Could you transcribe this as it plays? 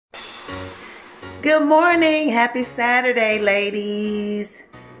Good morning. Happy Saturday, ladies.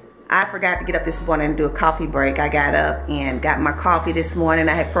 I forgot to get up this morning and do a coffee break. I got up and got my coffee this morning.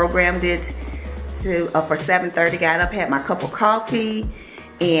 I had programmed it to for 7:30. Got up, had my cup of coffee,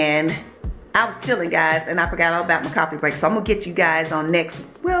 and I was chilling, guys, and I forgot all about my coffee break. So I'm gonna get you guys on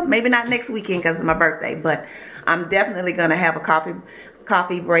well, maybe not next weekend because it's my birthday, but I'm definitely gonna have a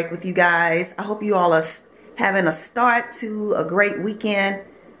coffee break with you guys. I hope you all are having a start to a great weekend,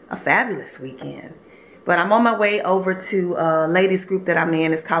 a fabulous weekend. But I'm on my way over to a ladies group that I'm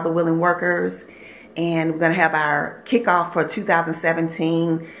in. It's called the Willing Workers, and we're gonna have our kickoff for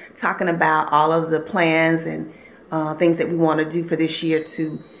 2017, talking about all of the plans and things that we want to do for this year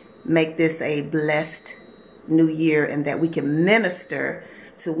to make this a blessed new year, and that we can minister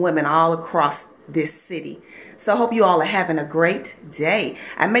to women all across this city. So I hope you all are having a great day.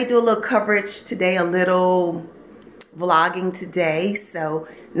 I may do a little coverage today, a little vlogging today, so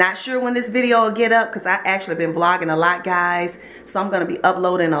not sure when this video will get up because I actually been vlogging a lot, guys. So I'm going to be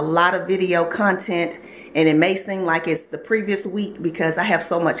uploading a lot of video content, and it may seem like it's the previous week because I have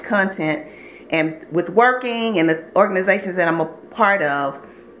so much content, and with working and the organizations that I'm a part of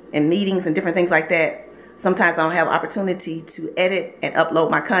and meetings and different things like that, sometimes I don't have opportunity to edit and upload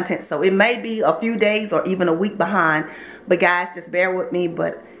my content. So it may be a few days or even a week behind, but guys, just bear with me.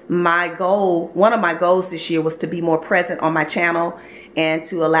 But my goal, one of my goals this year, was to be more present on my channel and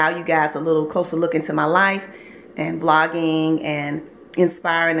to allow you guys a little closer look into my life and vlogging and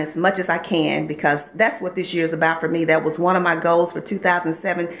inspiring as much as I can, because that's what this year is about for me. That was one of my goals for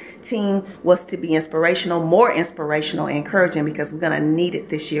 2017, was to be inspirational, more inspirational and encouraging, because we're gonna need it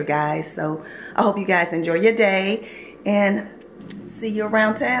this year, guys. So I hope you guys enjoy your day and see you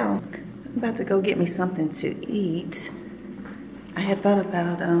around town. I'm about to go get me something to eat. I had thought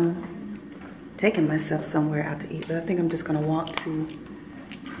about taking myself somewhere out to eat, but I think I'm just gonna walk to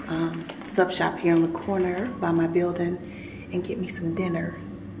sub shop here on the corner by my building and get me some dinner.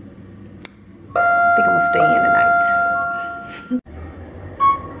 I think I'm gonna stay in tonight.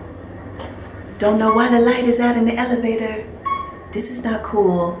 Don't know why the light is out in the elevator. This is not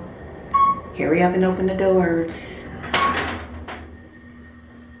cool. Hurry up and open the doors.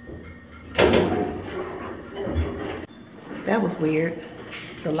 That was weird.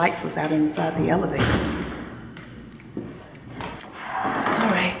 The lights was out inside the elevator.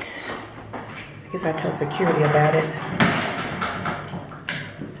 All right. I guess I tell security about it.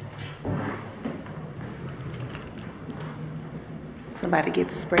 Somebody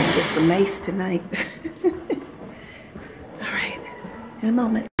get sprayed with some mace tonight. All right, in a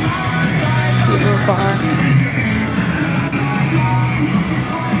moment. Cute little bar.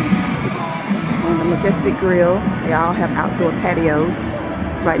 And the Majestic Grill. They all have outdoor patios.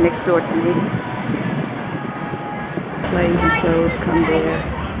 It's right next door to me. Plays and shows come there.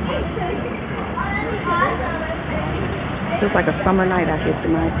 Feels like a summer night out here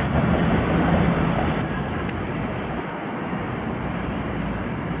tonight.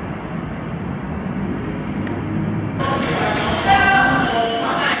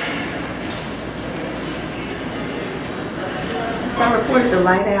 So I reported the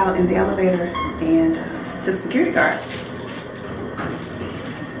light out in the elevator and to the security guard.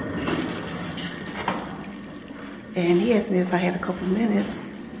 And he asked me if I had a couple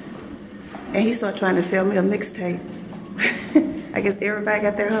minutes. And he started trying to sell me a mixtape. I guess everybody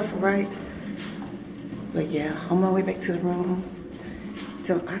got their hustle, right? But yeah, on my way back to the room.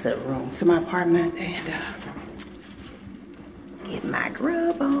 To my apartment, and get my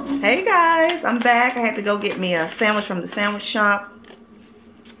grub on. Hey guys, I'm back. I had to go get me a sandwich from the sandwich shop.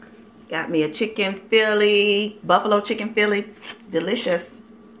 Got me a chicken Philly, buffalo chicken Philly, delicious,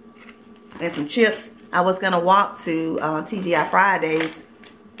 and some chips. I was gonna walk to TGI Fridays,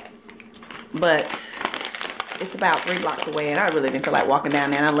 but it's about 3 blocks away, and I really didn't feel like walking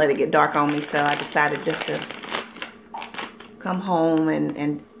down there, and I let it get dark on me, so I decided just to come home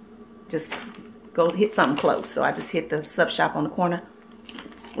and just go hit something close. So I just hit the sub shop on the corner.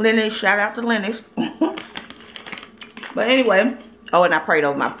 Lenny's, shout out to Lenny's. But anyway, oh, and I prayed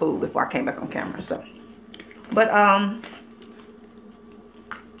over my food before I came back on camera. So, but I'm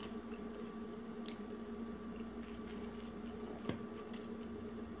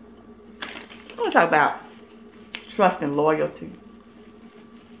gonna talk about trust and loyalty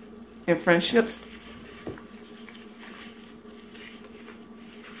in friendships.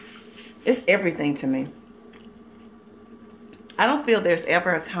 It's everything to me. I don't feel there's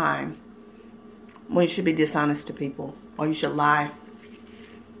ever a time when you should be dishonest to people or you should lie.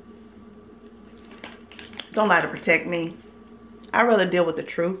 Don't lie to protect me. I'd rather deal with the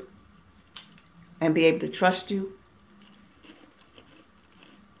truth and be able to trust you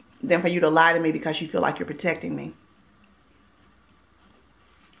than for you to lie to me because you feel like you're protecting me.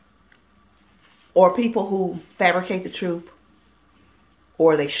 Or people who fabricate the truth,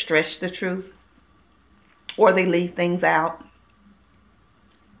 or they stretch the truth, or they leave things out.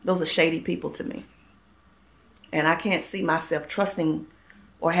 Those are shady people to me. And I can't see myself trusting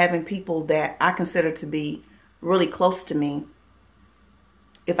or having people that I consider to be really close to me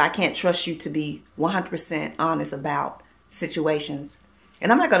if I can't trust you to be 100% honest about situations.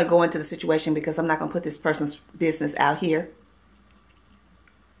 And I'm not going to go into the situation because I'm not going to put this person's business out here.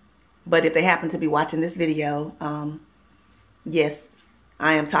 But if they happen to be watching this video, yes,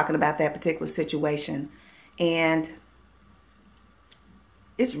 I am talking about that particular situation. And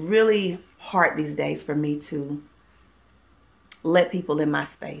it's really hard these days for me to let people in my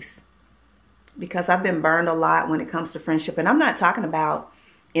space, because I've been burned a lot when it comes to friendship. And I'm not talking about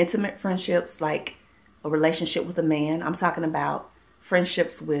intimate friendships like a relationship with a man. I'm talking about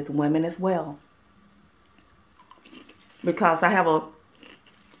friendships with women as well. Because I have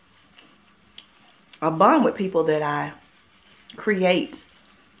a bond with people that I create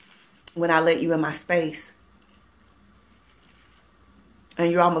when I let you in my space.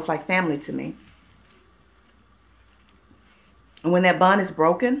 And you're almost like family to me. And when that bond is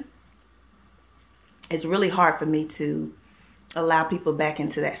broken, it's really hard for me to allow people back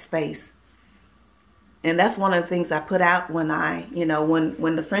into that space. And that's one of the things I put out when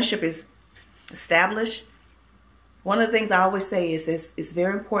when the friendship is established. One of the things I always say is it's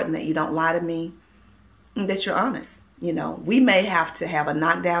very important that you don't lie to me, and that you're honest. We may have to have a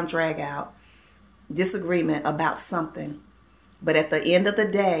knockdown, drag out disagreement about something. But at the end of the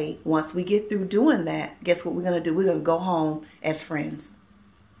day, once we get through doing that, guess what we're going to do? We're going to go home as friends.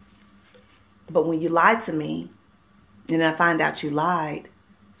 But when you lie to me, and I find out you lied,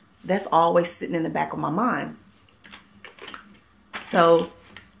 that's always sitting in the back of my mind. So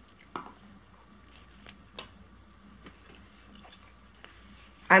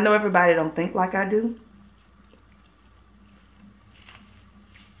I know everybody don't think like I do.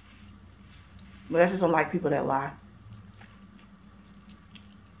 But I just don't like people that lie.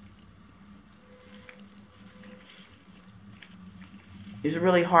 It's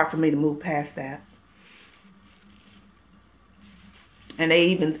really hard for me to move past that. And they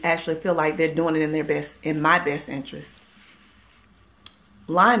even actually feel like they're doing it in my best interest.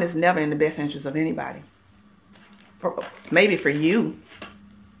 Lying is never in the best interest of anybody. Maybe for you,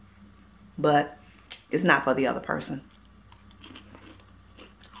 but it's not for the other person.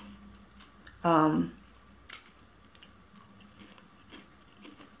 I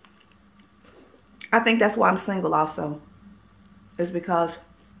think that's why I'm single also. Is because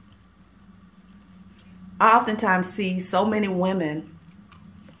I oftentimes see so many women,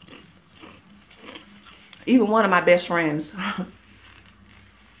 even one of my best friends,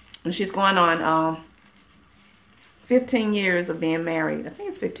 and she's going on 15 years of being married. I think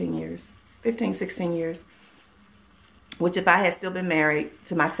it's 15 years, 15, 16 years, which if I had still been married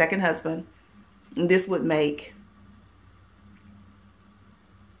to my second husband, this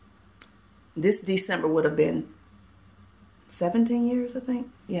December would have been 17 years, I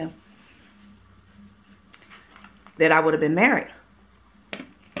think. Yeah. That I would have been married.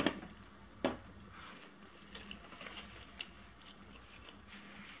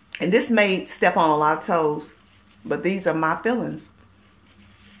 And this may step on a lot of toes, but these are my feelings.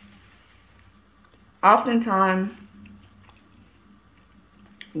 Oftentimes,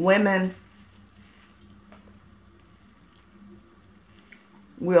 women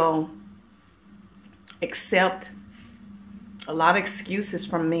will accept a lot of excuses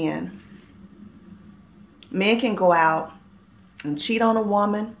from men. Men can go out and cheat on a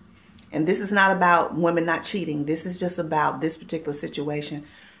woman. And this is not about women not cheating. This is just about this particular situation.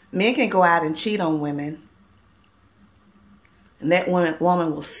 Men can go out and cheat on women. And that woman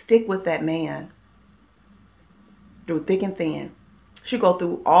will stick with that man through thick and thin. She'll go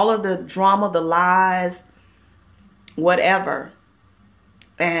through all of the drama, the lies, whatever.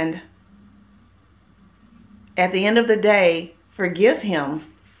 And at the end of the day, forgive him.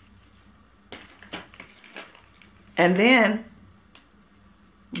 And then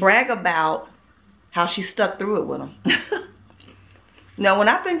brag about how she stuck through it with him. Now, when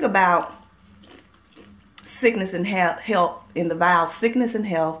I think about sickness and health in the vows, sickness and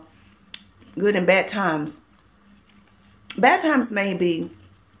health, good and bad times may be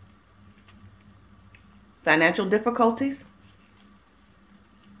financial difficulties,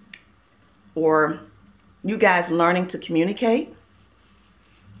 or you guys learning to communicate,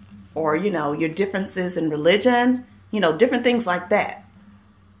 or, your differences in religion, different things like that.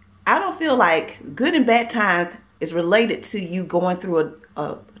 I don't feel like good and bad times is related to you going through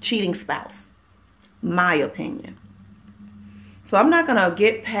a cheating spouse. My opinion. So I'm not going to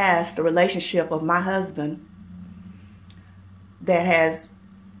get past the relationship of my husband that has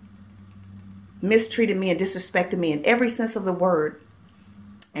mistreated me and disrespected me in every sense of the word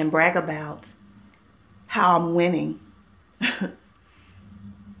and brag about how I'm winning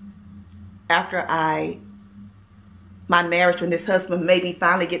after my marriage, when this husband maybe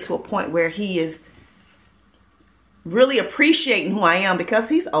finally get to a point where he is really appreciating who I am, because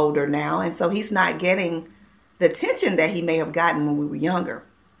he's older now, and so he's not getting the attention that he may have gotten when we were younger.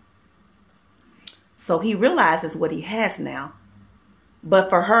 So he realizes what he has now. But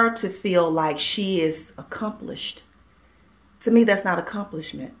for her to feel like she is accomplished, to me, that's not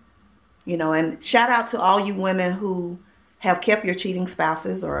accomplishment. You know, and shout out to all you women who have kept your cheating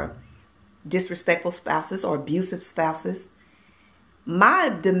spouses or disrespectful spouses or abusive spouses.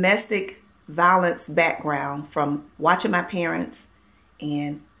 My domestic violence background, from watching my parents,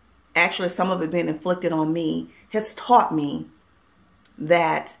 and actually some of it being inflicted on me, has taught me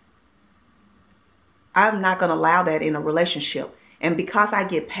that I'm not going to allow that in a relationship. And because I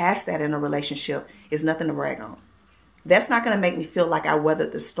get past that in a relationship, it's nothing to brag on. That's not going to make me feel like I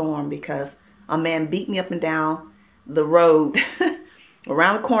weathered the storm because a man beat me up and down the road,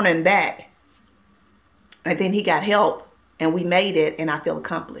 around the corner and back. And then he got help and we made it, and I feel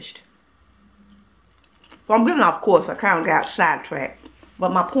accomplished. So I'm getting off course. I kind of got sidetracked.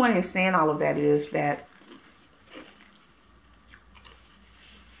 But my point in saying all of that is that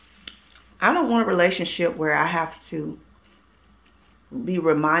I don't want a relationship where I have to be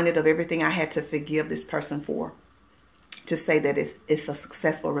reminded of everything I had to forgive this person for to say that it's a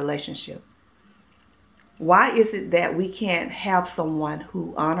successful relationship. Why is it that we can't have someone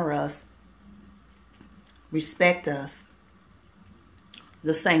who honor us, respect us,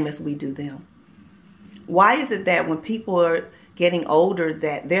 the same as we do them? Why is it that when people are getting older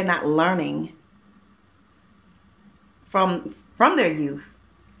that they're not learning from their youth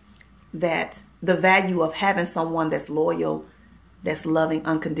that the value of having someone that's loyal, that's loving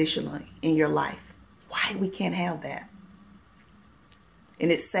unconditionally in your life? Why we can't have that?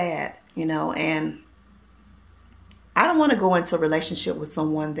 And it's sad, you know, and I don't want to go into a relationship with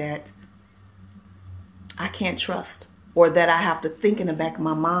someone that I can't trust, or that I have to think in the back of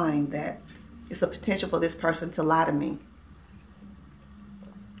my mind that it's a potential for this person to lie to me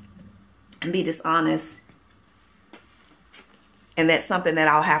and be dishonest. And that's something that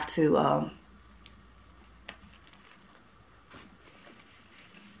I'll have to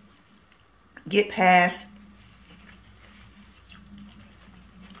get past.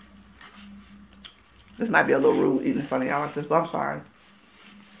 This might be a little rude eating in front of y'all like this, but I'm sorry.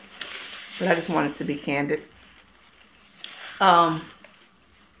 But I just wanted to be candid.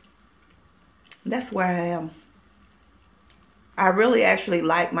 That's where I am. I really actually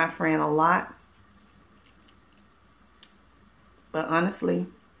like my friend a lot. But honestly,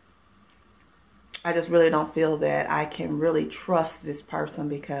 I just really don't feel that I can really trust this person,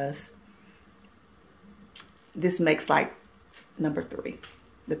 because this makes like number 3.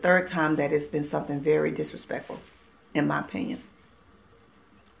 The third time that it's been something very disrespectful, in my opinion.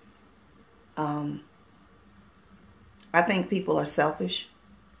 I think people are selfish.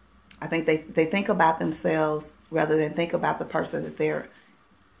 I think they think about themselves rather than think about the person that they're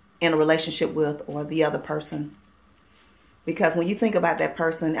in a relationship with, or the other person. Because when you think about that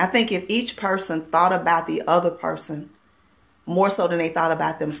person, I think if each person thought about the other person more so than they thought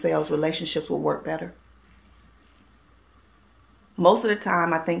about themselves, relationships will work better. Most of the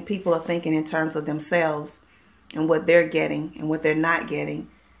time, I think people are thinking in terms of themselves and what they're getting and what they're not getting,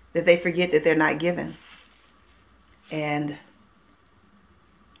 that they forget that they're not given. And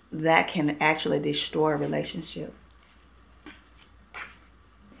that can actually destroy a relationship.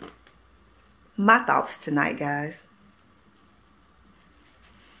 My thoughts tonight, guys.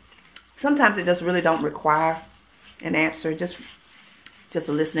 Sometimes it just really don't require an answer, just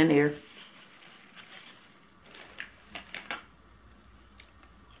a listening ear.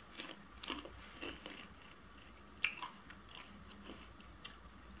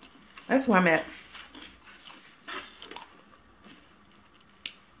 That's where I'm at.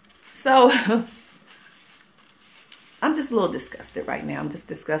 So, I'm just a little disgusted right now. I'm just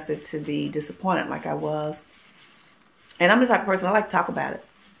disgusted to be disappointed like I was. And I'm the type of person, I like to talk about it.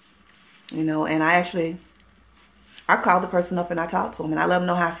 You know, and I called the person up and I talked to him and I let him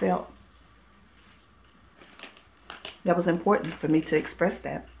know how I felt. That was important for me to express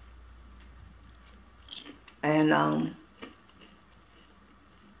that. And I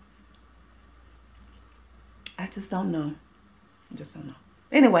just don't know. I just don't know.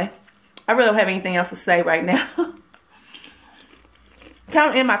 Anyway, I really don't have anything else to say right now.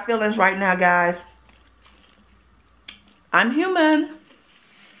 Kind of in my feelings right now, guys. I'm human.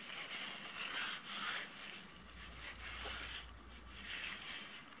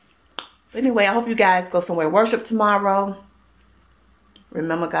 But anyway, I hope you guys go somewhere worship tomorrow.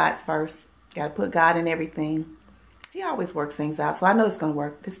 Remember, God's first. Got to put God in everything. He always works things out, so I know it's going to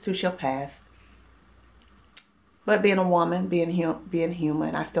work. This too shall pass. But being a woman, being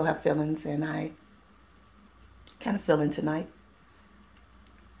human, I still have feelings, and I kind of feeling tonight.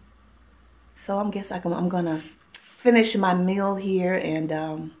 So I guess I'm going to finish my meal here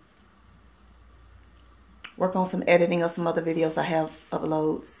and work on some editing of some other videos I have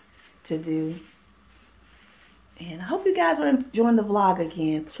uploads to do. And I hope you guys are enjoying the vlog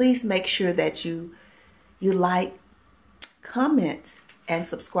again. Please make sure that you like, comment, and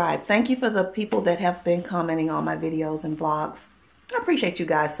subscribe. Thank you for the people that have been commenting on my videos and vlogs. I appreciate you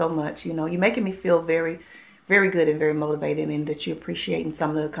guys so much. You know, you're making me feel very, very good and very motivated, and that you're appreciating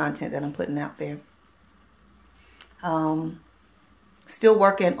some of the content that I'm putting out there. Still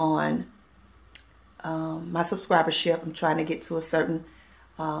working on my subscribership. I'm trying to get to a certain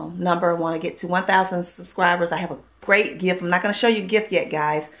number. I want to get to 1,000 subscribers. I have a great gift. I'm not going to show you a gift yet,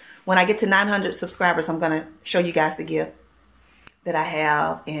 guys. When I get to 900 subscribers, I'm going to show you guys the gift that I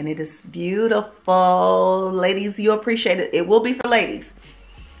have, and it is beautiful. Ladies, you appreciate it. It will be for ladies.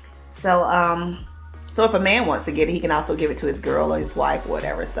 So so if a man wants to get it, he can also give it to his girl or his wife or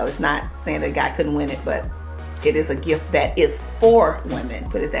whatever. So it's not saying that a guy couldn't win it, but it is a gift that is for women,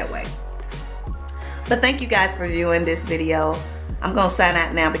 put it that way. But thank you guys for viewing this video. I'm going to sign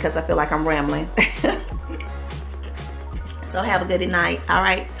out now because I feel like I'm rambling. So have a good night. All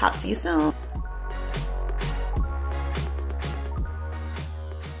right, talk to you soon.